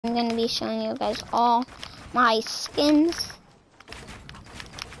I'm gonna be showing you guys all my skins.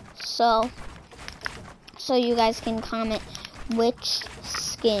 So you guys can comment which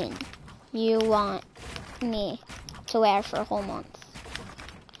skin you want me to wear for a whole month.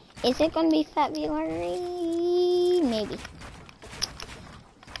 Is it gonna be February? Maybe.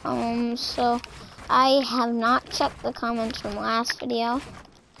 So I have not checked the comments from last video.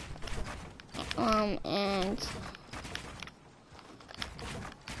 And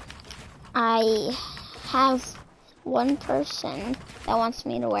I have one person that wants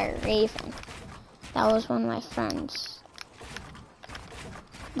me to wear Raven. That was one of my friends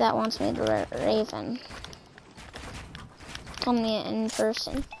that wants me to wear Raven. Told me it in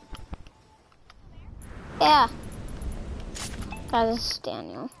person. Yeah. That is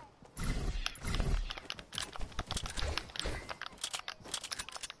Daniel.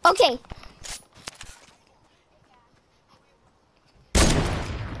 Okay.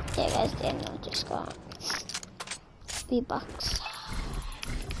 Yeah, guys, Daniel just got V-Bucks.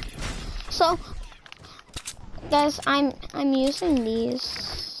 So, guys, I'm using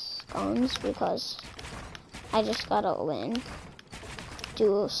these guns because I just got a win.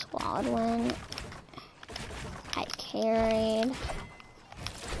 Duo squad win. I carried.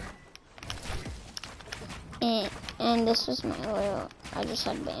 And this was my little, I just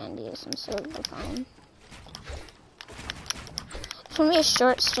had bandies instead of the phone. It's gonna be a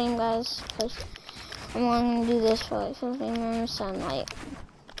short stream, guys, because I'm only gonna do this for like 15 minutes and like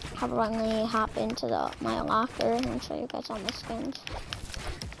probably hop into my locker and show you guys all my skins.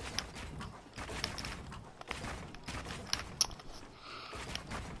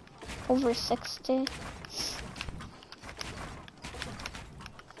 Over 60.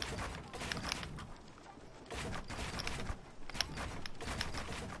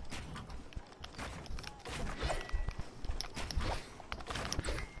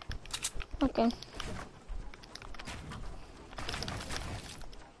 Okay.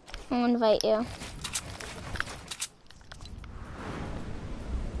 I'll invite you.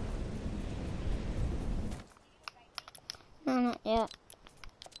 No, not yet.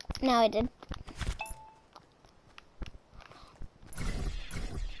 No, I did.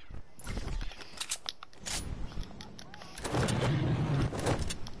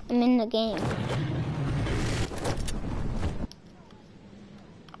 I'm in the game.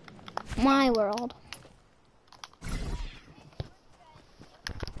 My world.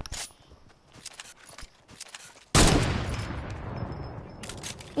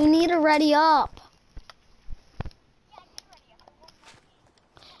 You need to ready up.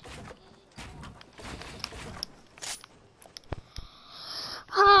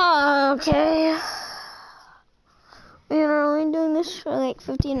 Okay. We're only doing this for like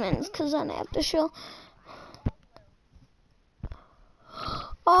 15 minutes because then I have to show.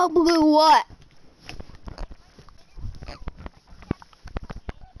 Oh, blue what?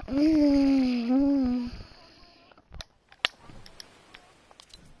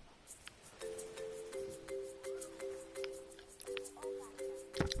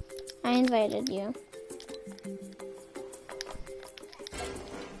 I invited you.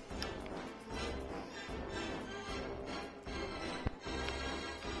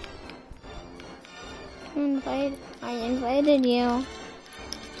 I invited you.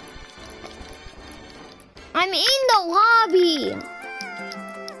 I'm in the lobby.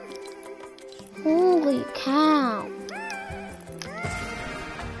 Holy cow.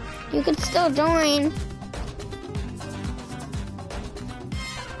 You could still join.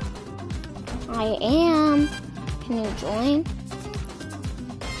 I am. Can you join?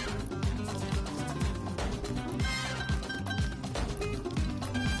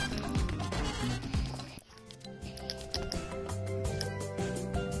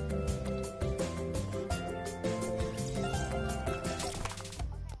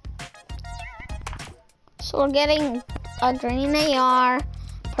 So we're getting a green AR,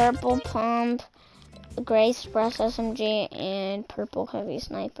 purple pump, a gray express SMG, and purple heavy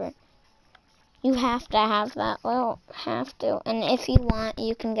sniper. You have to have that. Well, have to. And if you want,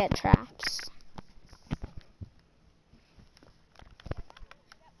 you can get traps.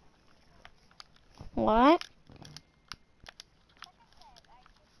 What?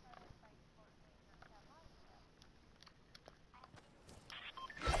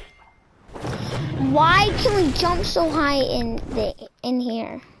 Why can we jump so high in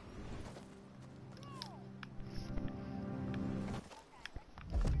here?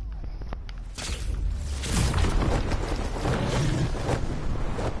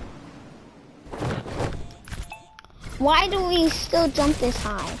 Why do we still jump this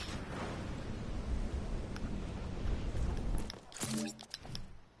high?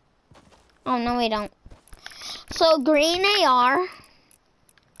 Oh, no, we don't. So, green AR.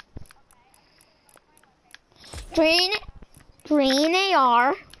 Green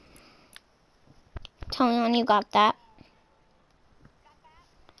AR. Tell me when you got that.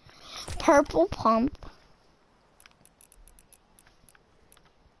 Purple pump.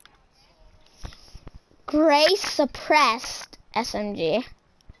 Gray suppressed SMG.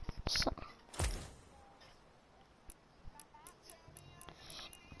 So.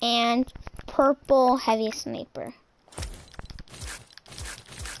 And purple heavy sniper.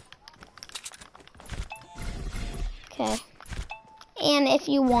 Okay. And if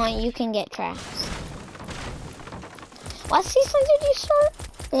you want, you can get traps. What season did you start?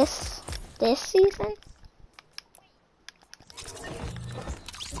 This season?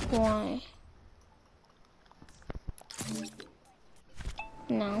 Why?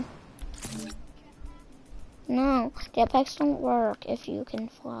 No. No, jetpacks don't work if you can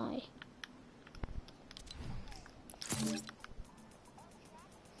fly.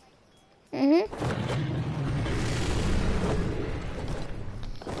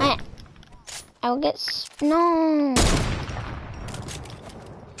 I'll get no.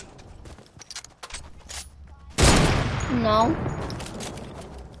 No.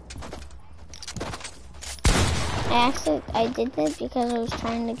 I did this because I was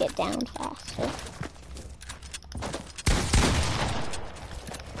trying to get down faster.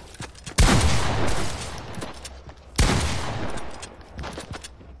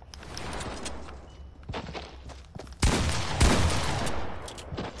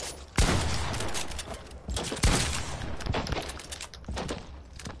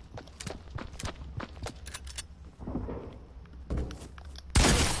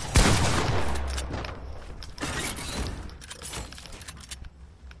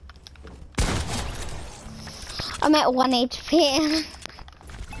 I'm at 1 HP.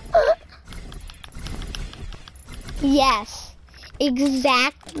 Yes,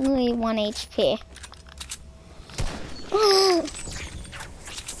 exactly 1 HP.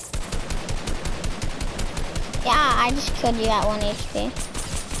 Yeah, I just killed you at 1 HP.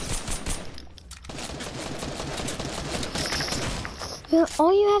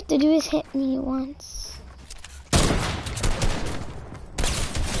 All you have to do is hit me once.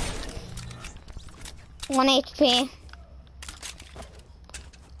 One HP.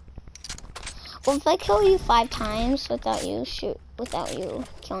 Well, if I kill you 5 times without you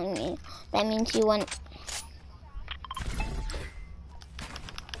killing me, that means you won.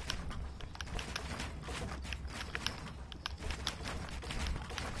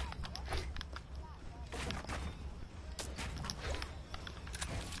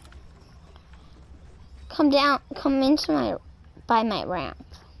 Come into by my ramp.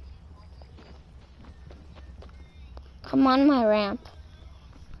 Come on my ramp.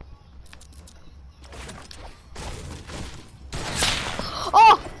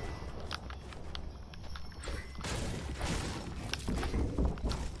 Oh!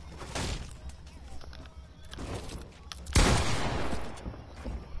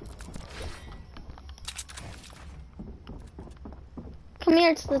 Come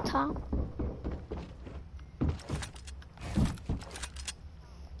here to the top.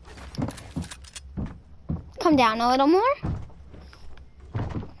 Come down a little more.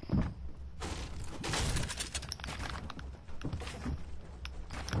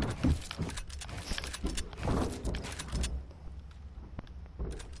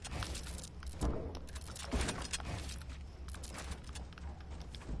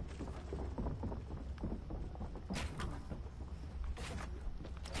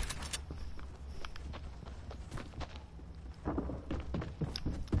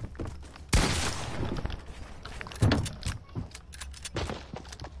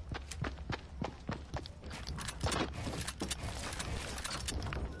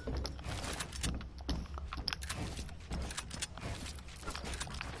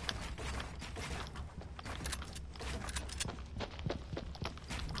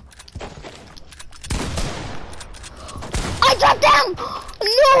 I dropped down!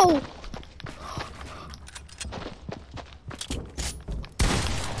 No!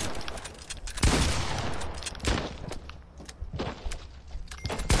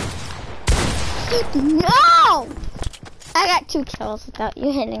 No! I got 2 kills without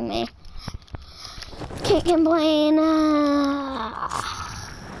you hitting me. Can't complain.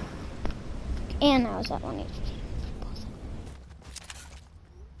 And I was at 1 HP.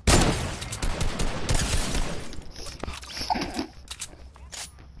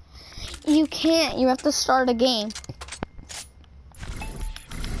 You can't. You have to start a game.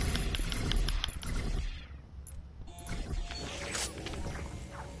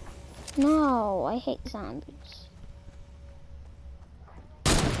 No, I hate zombies.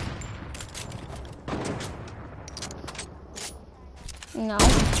 No.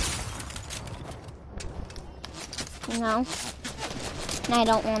 No. And I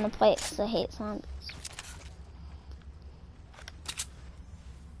don't want to play it because I hate zombies.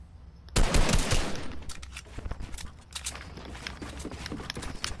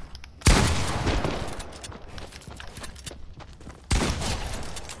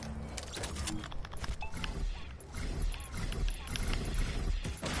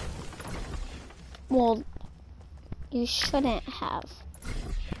 Well, you shouldn't have.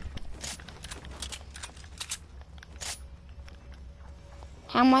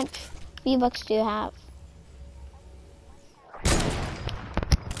 How much V-Bucks do you have?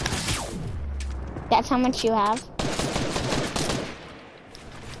 That's how much you have?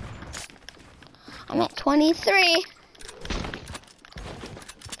 I'm at 23.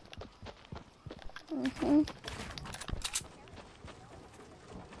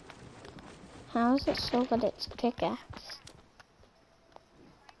 How is it so good at pickaxe?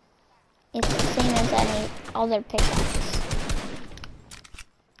 It's the same as any other pickaxe.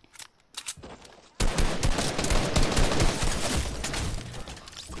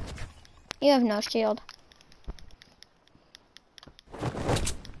 You have no shield.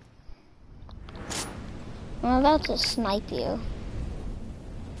 I'm about to snipe you.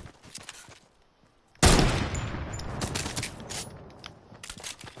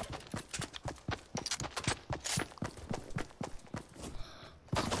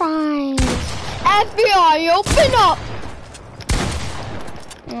 Fine. FBI, open up!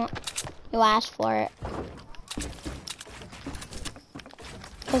 You asked for it.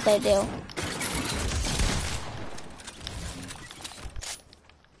 Because I do.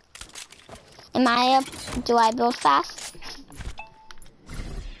 Do I build fast?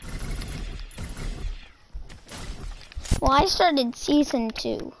 Well, I started season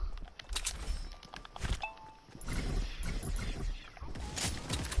 2.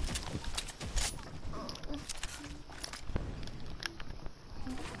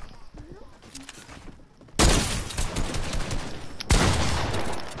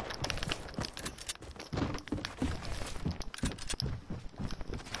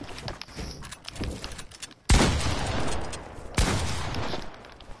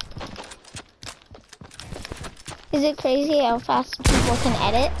 Is it crazy how fast people can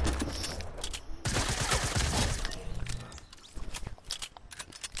edit?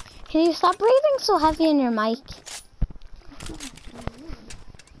 Can you stop breathing so heavy in your mic?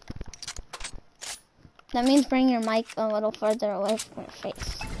 That means bring your mic a little further away from your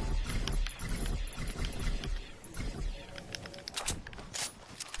face.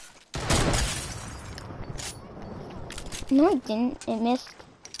 No, it didn't. It missed.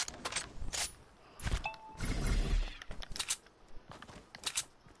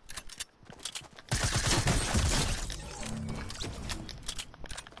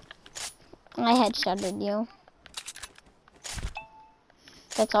 I headshotted you.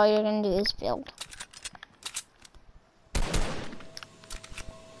 That's all you're gonna do is build.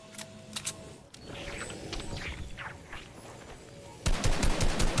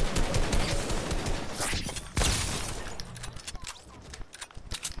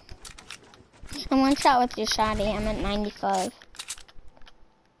 I'm one shot with your shotty. I'm at 95.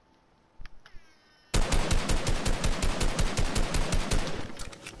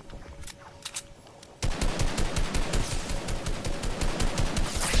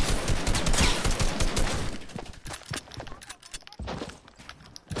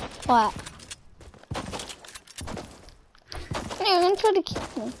 What? You're gonna try to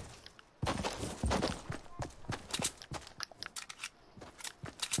kill me.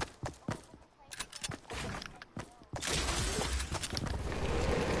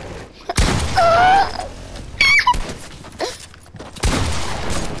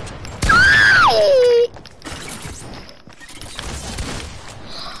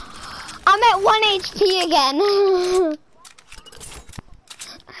 I'm at 1 HP again.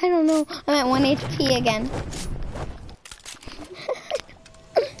 I don't know. I'm at 1 HP again.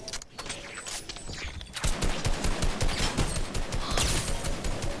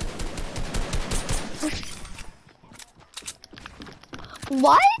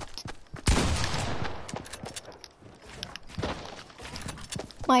 What?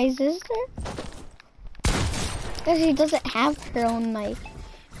 My sister? Because she doesn't have her own mic.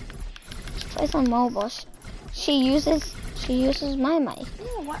 She plays on mobile. She uses my mic.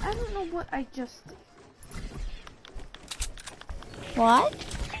 No, I don't know what I just did. What?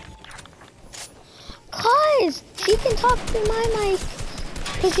 Cause she can talk through my mic.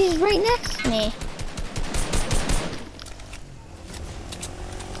 Because he's right next to me.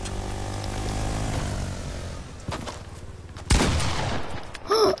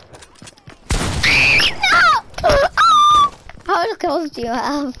 No! How many kills do you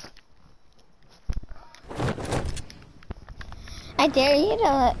have? I dare you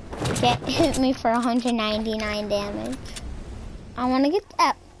to hit me for 199 damage. I want to get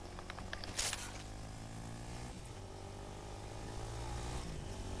that.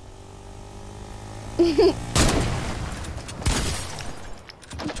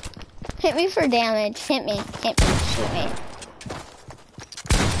 Hit me for damage. Hit me. Hit me. Shoot me.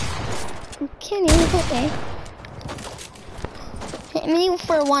 Can you hit me? Hit me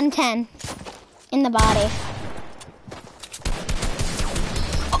for 110 in the body.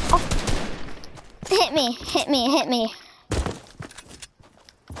 Hit me, hit me, hit me.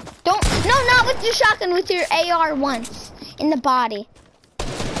 Don't, no, not with your shotgun, with your AR once. In the body.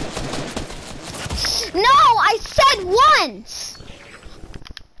 No, I said once.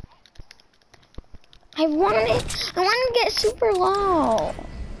 I want to get super low.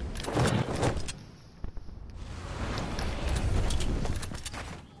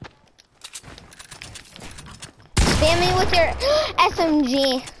 Spam me with your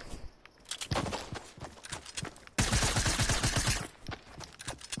SMG.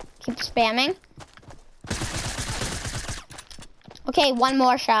 Keep spamming. Okay, one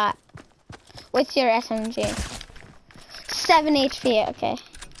more shot. With your SMG. 7 HP, okay.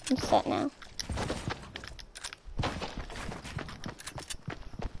 I'm set now.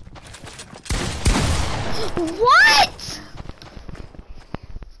 What?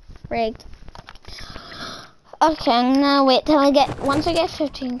 Rigged. Okay, I'm gonna wait till once I get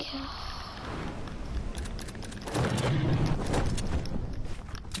 15 kills.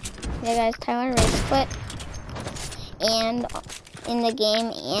 Yeah guys, Tyler race quit. And in the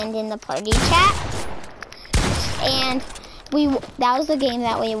game and in the party chat. And that was the game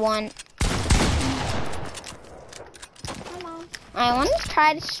that we won. Hello. I want to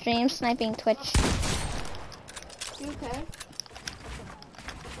try to stream sniping Twitch. You okay?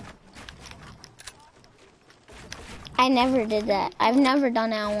 I never did that. I've never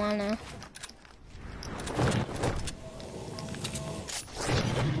done it. I wanna.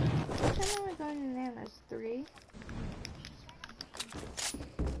 How am I going in there? There's 3.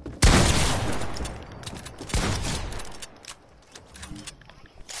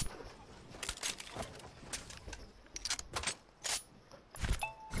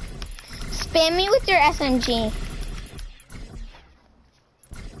 Spam me with your SMG.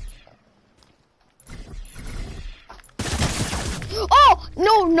 Oh,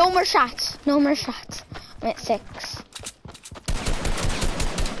 no, no more shots. No more shots. I'm at 6.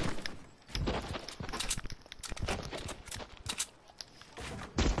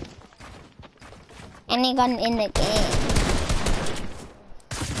 Any gun in the game.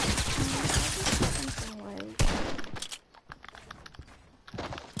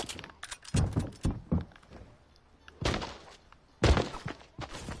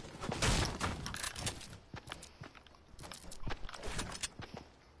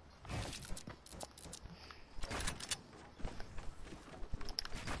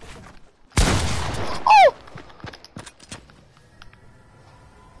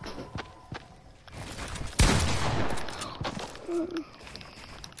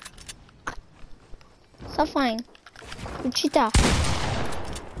 So fine. Uchita.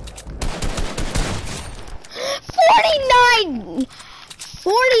 49!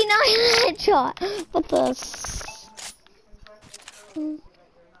 49 headshot! What the?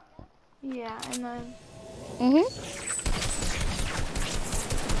 Yeah, and then...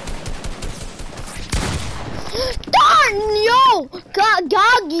 Darn, yo!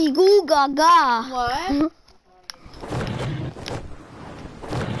 Gaggy goo gaga. What?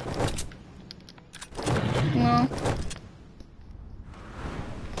 No.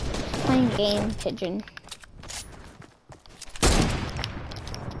 Playing game, Pigeon.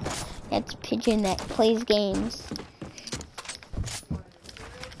 That's Pigeon that plays games.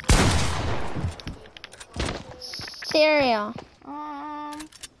 Cereal.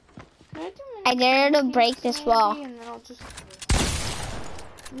 I dare to break this wall. And then I'll just...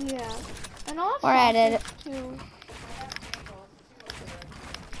 Yeah. And I'll Or edit it. Too.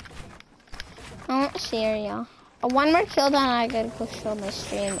 I want cereal. One more kill, then I gotta go show my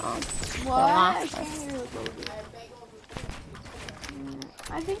stream on. What? I can't hear you, baby.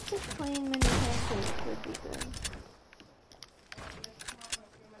 I think just plain mini pancakes would be good.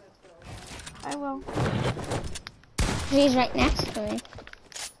 I will. He's right next to me.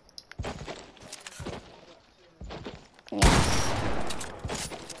 Yes.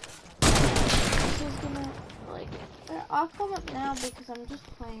 I'll come up now because I'm just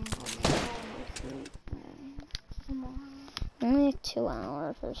playing on my phone with sleep. Tomorrow. Only 2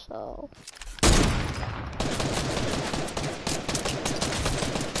 hours or so.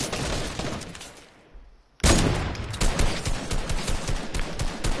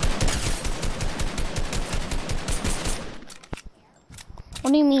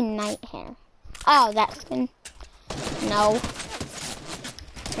 What do you mean night hair? Oh, that skin. No.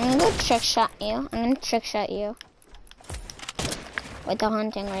 I'm gonna trick shot you. I'm gonna trick shot you. With the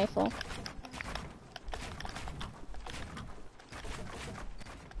hunting rifle.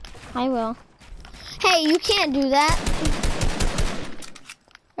 I will. Hey, you can't do that.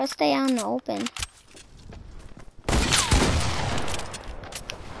 Let's stay out in the open.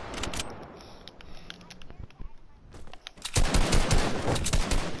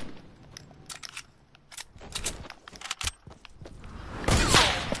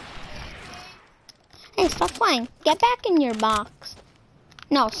 Hey, stop flying. Get back in your box.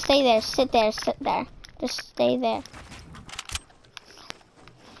 No, stay there. Sit there. Sit there. Just stay there.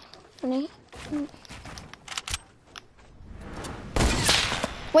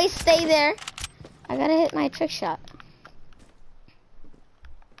 Wait, stay there. I gotta hit my trick shot.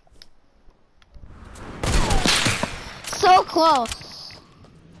 So close.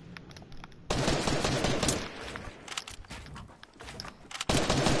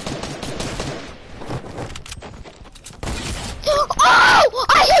 Oh!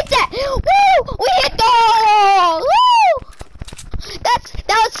 I hit that! Woo! We hit the woo!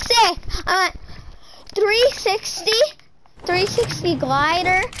 That was sick. 360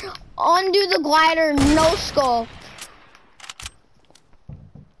 glider. Undo the glider, no scope.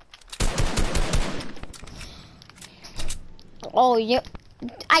 Oh, yep.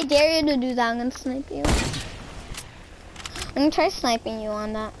 I dare you to do that. I'm gonna snipe you. I'm gonna try sniping you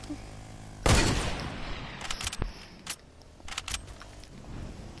on that.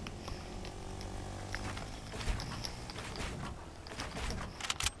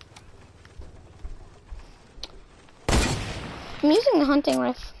 I'm using the hunting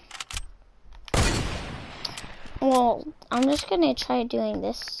rifle. Well, I'm just gonna try doing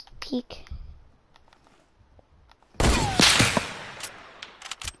this peek.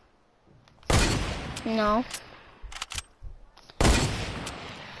 No.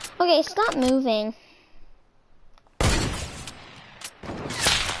 Okay, stop moving.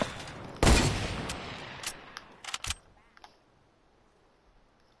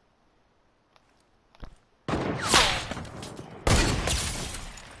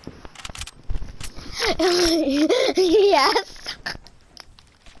 Yes.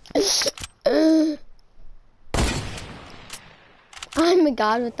 I'm a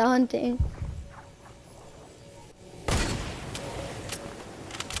god with the hunting.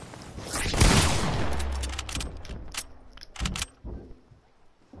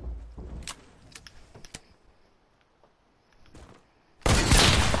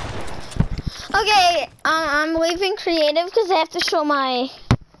 Okay, I'm leaving creative because I have to show my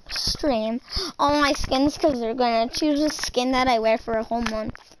stream all my skins because they're gonna choose a skin that I wear for a whole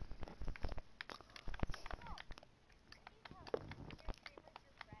month.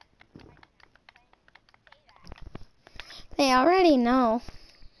 They already know.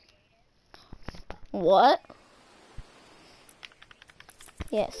 What?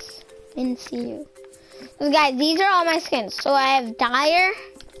 Yes, didn't see you. So guys, these are all my skins. So I have Dire,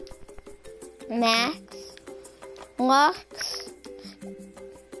 Max, Lux,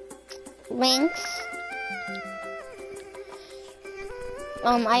 Lynx,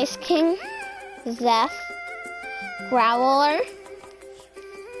 Ice King, Zeph, Growler,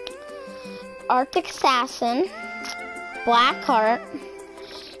 Arctic Assassin, Blackheart,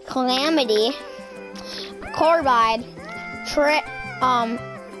 Calamity, Corvide,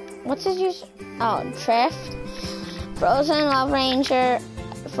 what's his use? Oh, Drift, Frozen Love Ranger,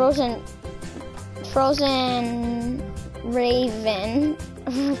 Frozen Raven,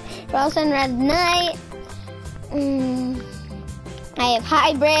 Frozen Red Knight, I have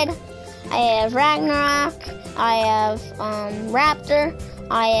Hybrid, I have Ragnarok, I have Raptor,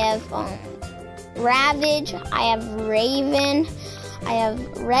 I have Ravage, I have Raven, I have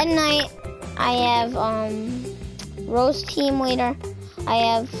Red Knight, I have Rose Team Leader, I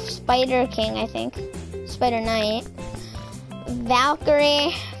have Spider King, I think, Spider Knight,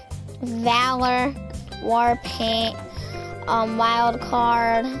 Valkyrie, Valor, Warpaint, Wild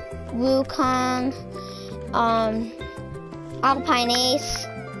Card, Wukong, Alpine Ace,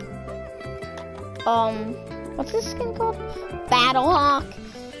 what's this skin called? Battlehawk,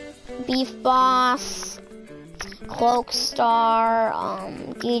 Beef Boss, Cloak Star,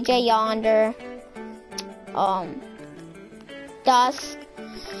 DJ Yonder, Dusk,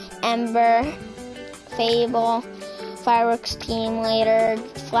 Ember, Fable, Fireworks Team Leader,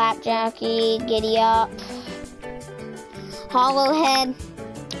 Flapjacky, Giddy Up, Hollowhead,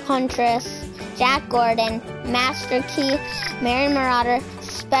 Huntress, Jack Gordon, Master Key, Mary Marauder,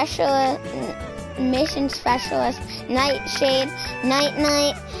 Mission Specialist, Nightshade, Night,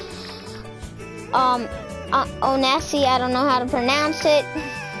 Onesi, I don't know how to pronounce it.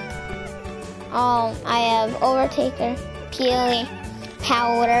 I have Overtaker, Peely,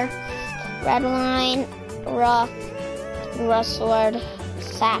 Powder, Redline, Rook, Rustler,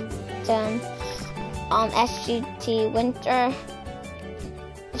 Sanctum, SGT Winter,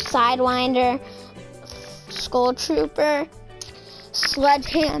 Sidewinder, Skull Trooper,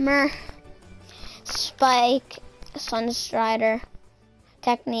 Sledgehammer, Spike, Sunstrider,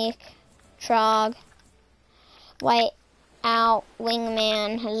 Technique, Trog, White Out,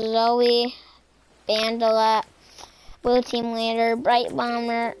 Wingman, Zoe, Bandolette, Blue Team Leader, Bright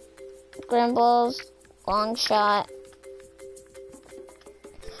Bomber, Grimbles, Longshot,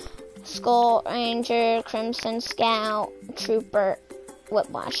 Skull Ranger, Crimson Scout, Trooper,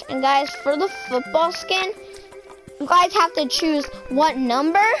 Whiplash. And guys, for the football skin, you guys have to choose what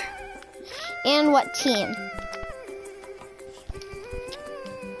number and what team.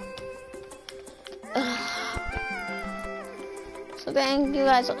 So thank you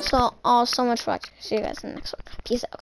guys all so much for watching. See you guys in the next one. Peace out.